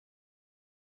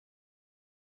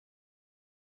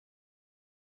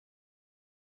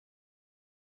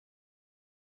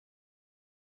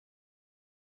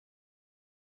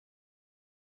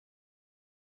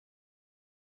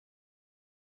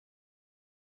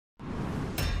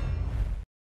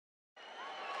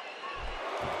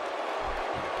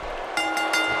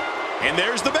And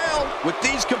there's the bell. With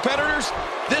these competitors,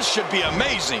 this should be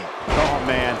amazing. Oh,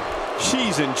 man.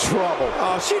 She's in trouble.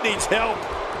 Oh, she needs help.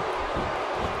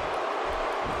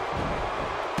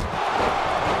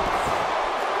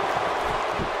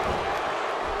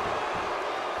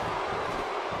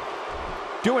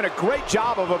 Doing a great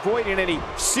job of avoiding any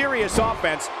serious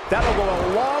offense. That'll go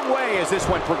a long way as this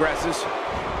one progresses.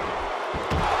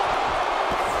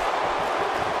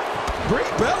 Brie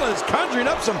Bella is conjuring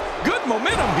up some good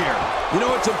momentum here. You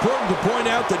know, it's important to point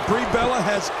out that Brie Bella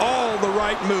has all the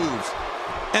right moves.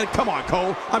 And come on,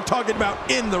 Cole, I'm talking about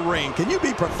in the ring. Can you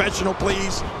be professional,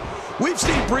 please? We've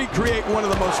seen Brie create one of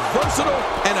the most versatile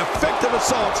and effective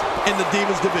assaults in the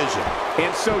Divas division.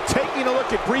 And so taking a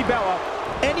look at Brie Bella,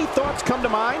 any thoughts come to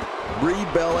mind? Brie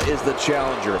Bella is the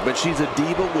challenger, but she's a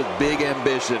diva with big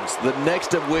ambitions. The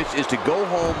next of which is to go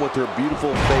home with her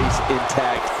beautiful face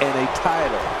intact and a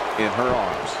title in her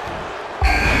arms.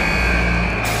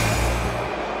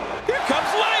 Here comes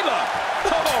Layla.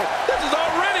 Oh, this is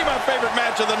already my favorite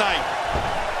match of the night.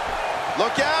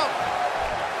 Look out.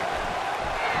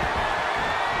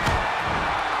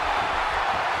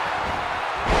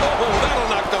 Oh, that'll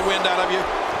knock the wind out of you.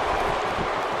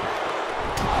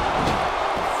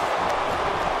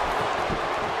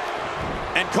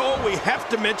 And Cole, we have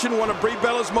to mention one of Brie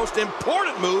Bella's most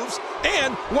important moves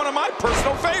and one of my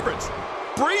personal favorites,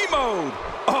 Brie mode.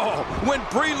 Oh, when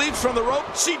Brie leaps from the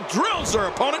rope, she drills her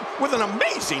opponent with an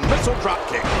amazing missile drop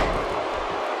kick.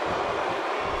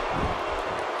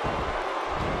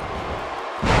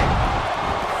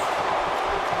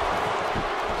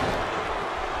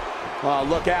 Oh,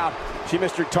 look out. She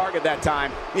missed her target that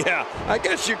time. Yeah, I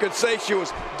guess you could say she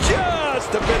was just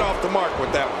a bit off the mark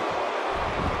with that one.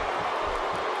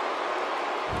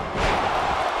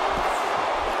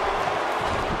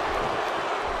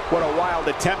 What a wild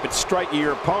attempt at striking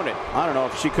your opponent. I don't know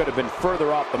if she could have been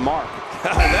further off the mark.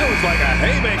 That was like a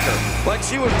haymaker, like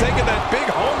she was taking that big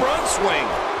home run swing.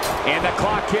 And the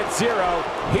clock hits 0.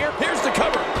 Here's the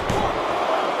cover.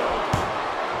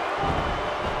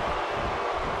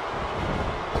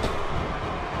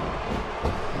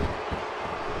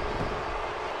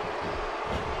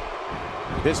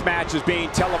 This match is being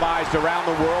televised around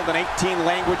the world in 18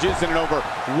 languages and in over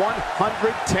 110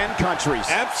 countries.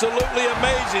 Absolutely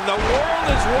amazing. The world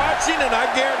is watching, and I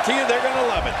guarantee you they're going to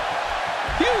love it.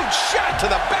 Huge shot to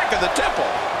the back of the temple.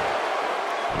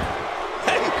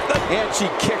 Hey, and she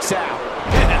kicks out.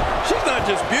 Man, she's not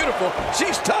just beautiful,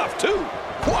 she's tough, too.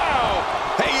 Wow.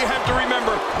 Hey, you have to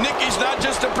remember, Nikki's not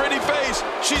just a pretty face.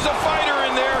 She's a fighter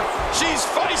in there. She's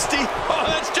feisty. Oh,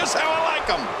 that's just how I like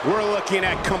them. We're looking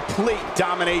at complete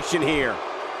domination here.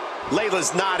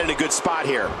 Layla's not in a good spot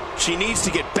here. She needs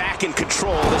to get back in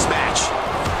control of this match.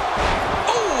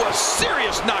 Oh, a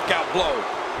serious knockout blow.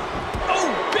 Oh,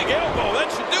 big elbow.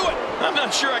 That should do it. I'm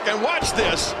not sure I can watch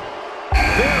this.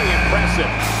 Very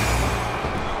impressive.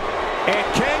 And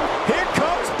King, here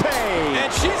comes Paige.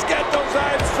 And she's got those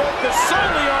eyes focused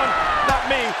solely on, not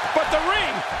me, but the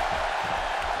ring.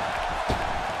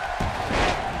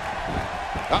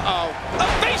 Uh-oh. A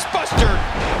face buster.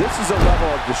 This is a level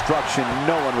of destruction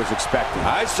no one was expecting.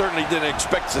 I certainly didn't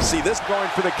expect to see this. Going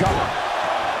for the cover.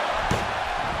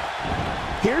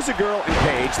 Here's a girl in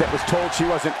Paige that was told she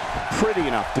wasn't pretty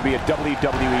enough to be a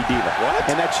WWE Diva. What?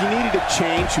 And that she needed to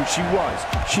change who she was.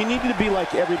 She needed to be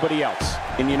like everybody else.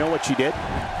 And you know what she did?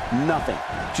 Nothing.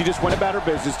 She just went about her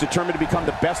business, determined to become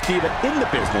the best Diva in the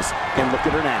business, and look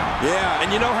at her now. Yeah,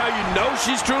 and you know how you know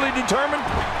she's truly determined?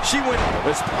 She went,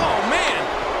 oh man,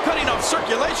 cutting off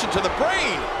circulation to the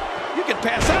brain. You can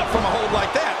pass out from a hold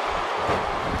like that.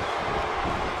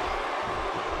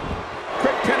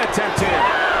 Quick pin attempt here.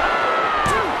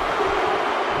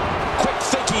 Quick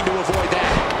thinking to avoid that.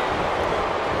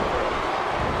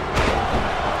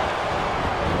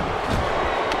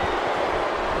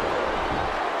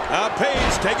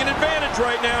 Paige taking advantage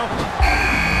right now.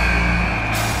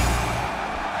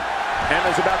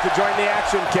 Emma's about to join the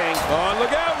action, King. Oh, look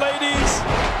out, ladies.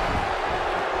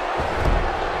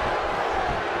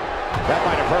 That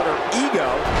might have hurt her ego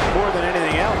more than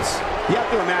anything else. You have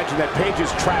to imagine that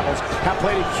Paige's travels have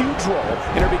played a huge role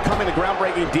in her becoming the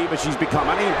groundbreaking Diva she's become.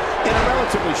 I mean, in a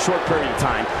relatively short period of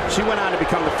time, she went on to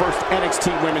become the first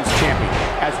NXT Women's Champion,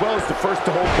 as well as the first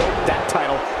to hold both that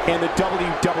title and the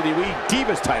WWE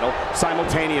Divas title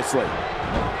simultaneously.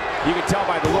 You can tell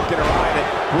by the look in her eye that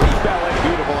Brie Bella is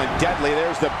beautiful and deadly.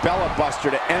 There's the Bella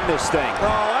Buster to end this thing.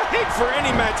 Oh, I hate for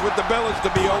any match with the Bellas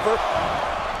to be over.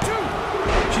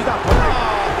 She's not perfect.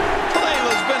 Oh,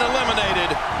 Layla's been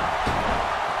eliminated.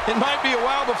 It might be a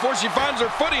while before she finds her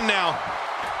footing now.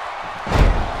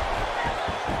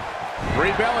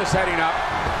 Brie Bella's heading up.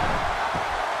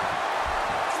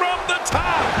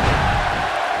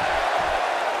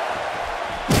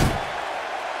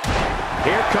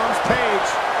 Here comes Paige.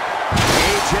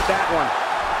 Paige hit that one.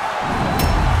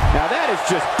 Now that is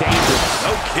just dangerous.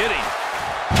 No kidding.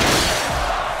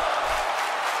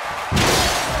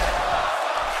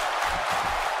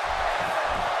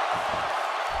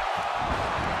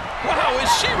 Wow, is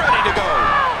she ready to go?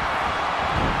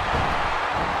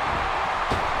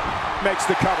 Makes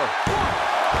the cover.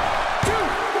 1,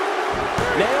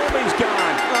 2. Naomi's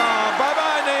gone. Oh,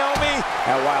 bye-bye, Naomi.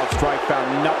 That wild strike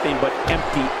found nothing but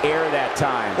empty air that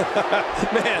time.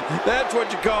 Man, that's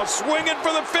what you call swinging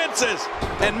for the fences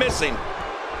and missing.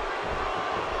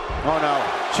 Oh, no.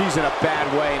 She's in a bad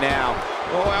way now.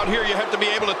 Oh, out here you have to be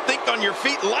able to think on your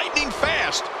feet lightning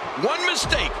fast. One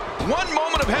mistake, one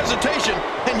moment of hesitation,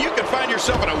 and you can find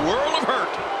yourself in a world of hurt.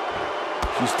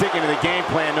 She's sticking to the game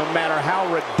plan no matter how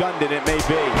redundant it may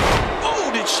be.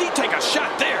 Oh, did she take a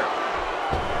shot there?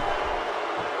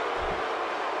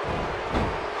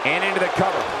 And into the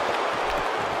cover.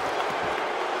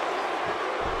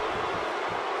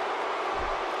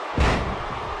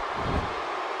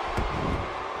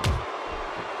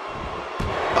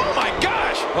 Oh my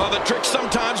gosh! Well, the trick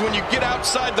sometimes when you get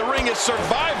outside the ring is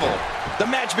survival. The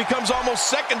match becomes almost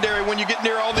secondary when you get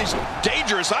near all these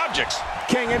dangerous objects.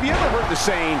 King, have you ever heard the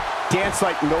saying, dance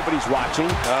like nobody's watching?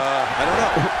 I don't know.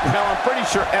 Well, I'm pretty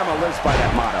sure Emma lives by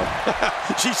that motto.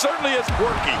 She certainly is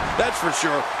quirky, that's for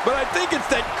sure. But I think it's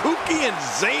that kooky and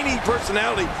zany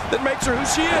personality that makes her who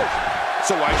she is.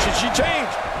 So why should she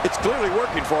change? It's clearly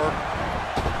working for her.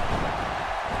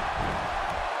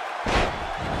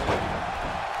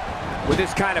 With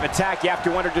this kind of attack, you have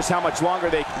to wonder just how much longer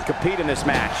they can compete in this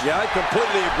match. Yeah, I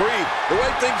completely agree. The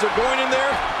way things are going in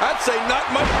there, I'd say not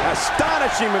much.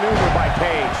 Astonishing maneuver by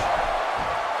Paige.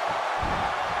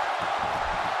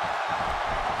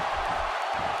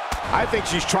 I think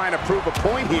she's trying to prove a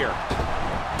point here.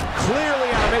 Clearly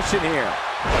on a mission here.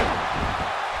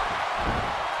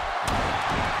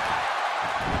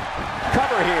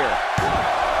 Cover here.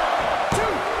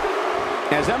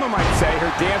 As Emma might say,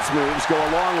 her dance moves go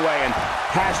a long way in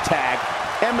hashtag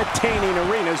Emma-taining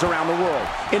arenas around the world.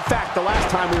 In fact, the last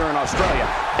time we were in Australia,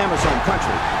 Emma's home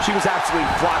country, she was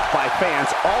absolutely flocked by fans,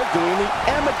 all doing the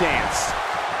Emma dance.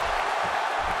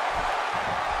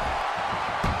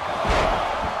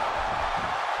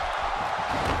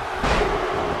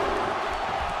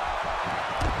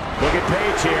 Look at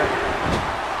Paige here.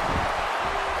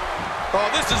 Oh,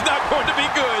 this is not going to be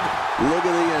good. Look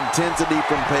at the intensity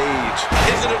from Paige.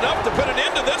 Is it enough to put an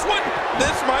end to this one?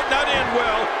 This might not end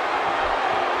well.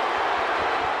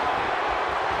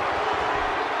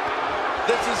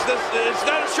 It's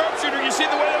not a sharpshooter. You see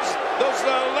the way those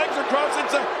legs are crossed?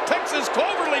 It's a Texas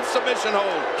cloverleaf submission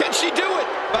hold. Can she do it?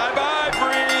 Bye-bye,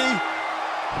 Brie.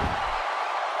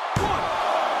 1,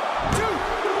 2.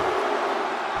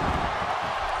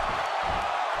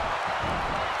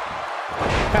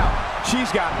 Now,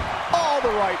 she's got all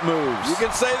the right moves. You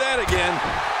can say that again.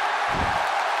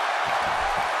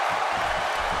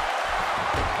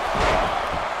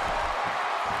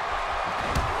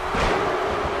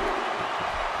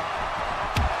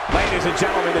 Ladies and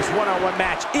gentlemen, this one-on-one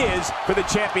match is for the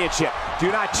championship.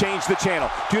 Do not change the channel.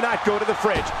 Do not go to the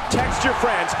fridge. Text your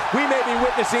friends. We may be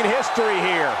witnessing history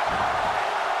here.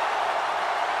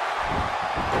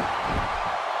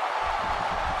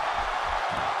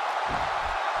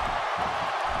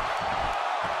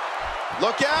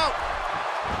 Look out!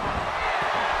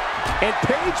 And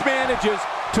Paige manages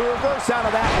to reverse out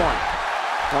of that one.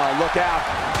 Oh, look out.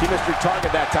 She missed her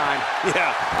target that time.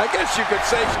 Yeah, I guess you could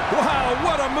say, wow,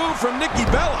 what a move from Nikki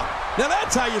Bella. Now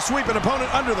that's how you sweep an opponent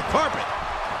under the carpet.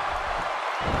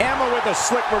 Emma with a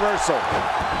slick reversal.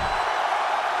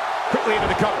 Quickly into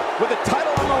the cover with the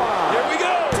title on the line. Here we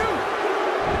go.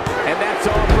 2. And that's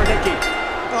all for Nikki.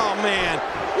 Oh, man,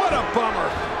 what a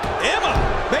bummer. Emma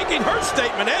making her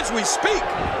statement as we speak.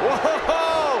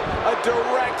 Whoa, a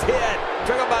direct hit.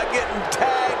 Talk about getting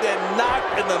tagged and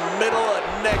knocked in the middle of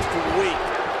next week.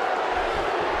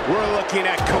 We're looking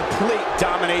at complete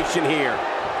domination here.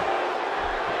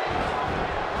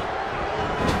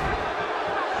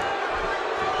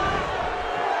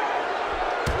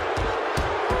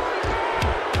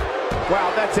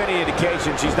 Well, that's any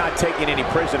indication she's not taking any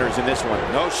prisoners in this one.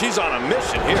 No, she's on a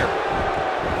mission here.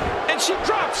 And she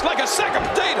drops like a sack of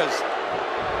potatoes.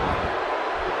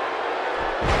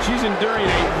 She's enduring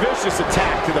a vicious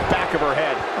attack to the back of her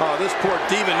head. Oh, this poor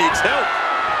diva needs help.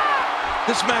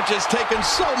 This match has taken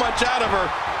so much out of her.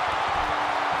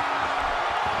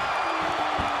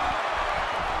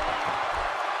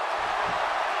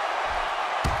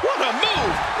 What a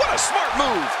move! What a smart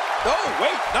move! Oh,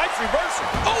 wait, nice reversal.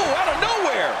 Oh, out of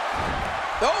nowhere.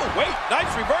 Oh, wait, nice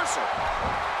reversal.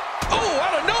 Oh,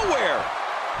 out of nowhere.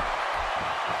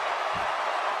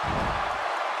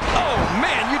 Oh,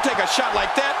 man, you take a shot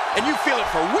like that, and you feel it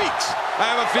for weeks.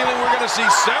 I have a feeling we're going to see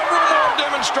several more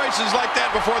demonstrations like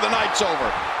that before the night's over.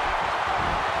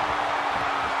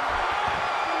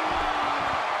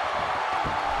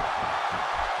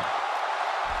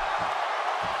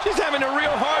 She's having a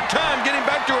real hard time getting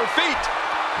back to her feet.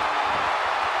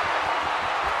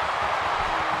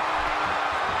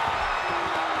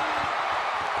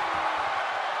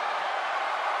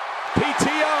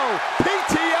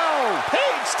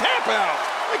 Paige, tap out.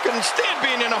 I couldn't stand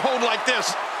being in a hold like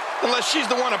this unless she's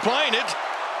the one applying it.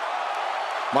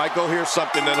 Michael, here's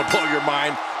something that'll blow your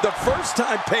mind. The first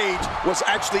time Paige was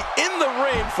actually in the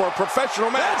ring for a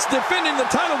professional match, defending the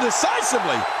title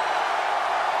decisively.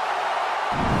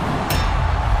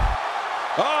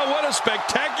 Oh, what a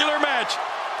spectacular match.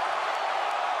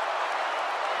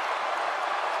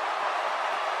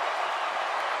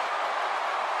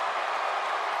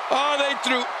 Oh, they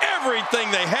threw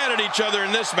everything they had at each other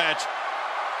in this match.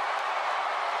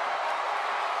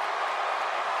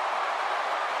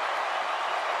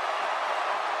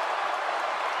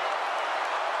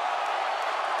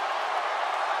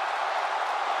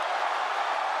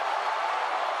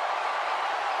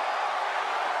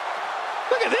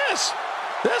 Look at this.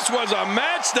 This was a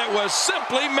match that was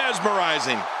simply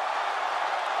mesmerizing.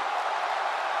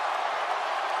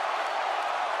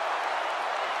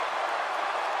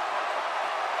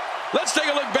 Let's take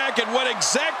a look back at what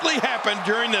exactly happened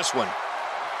during this one.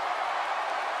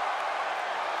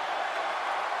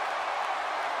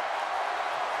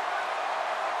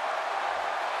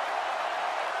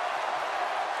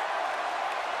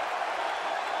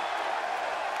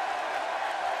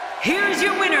 Here's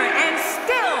your winner and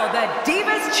still the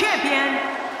Divas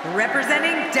Champion,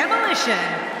 representing Demolition,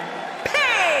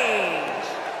 Paige.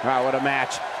 Wow, what a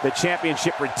match. The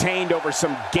championship retained over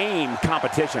some game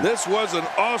competition. This was an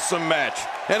awesome match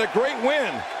and a great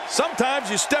win. Sometimes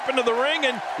you step into the ring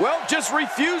and, well, just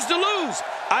refuse to lose.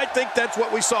 I think that's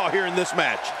what we saw here in this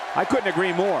match. I couldn't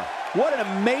agree more. What an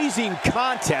amazing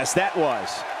contest that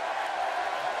was.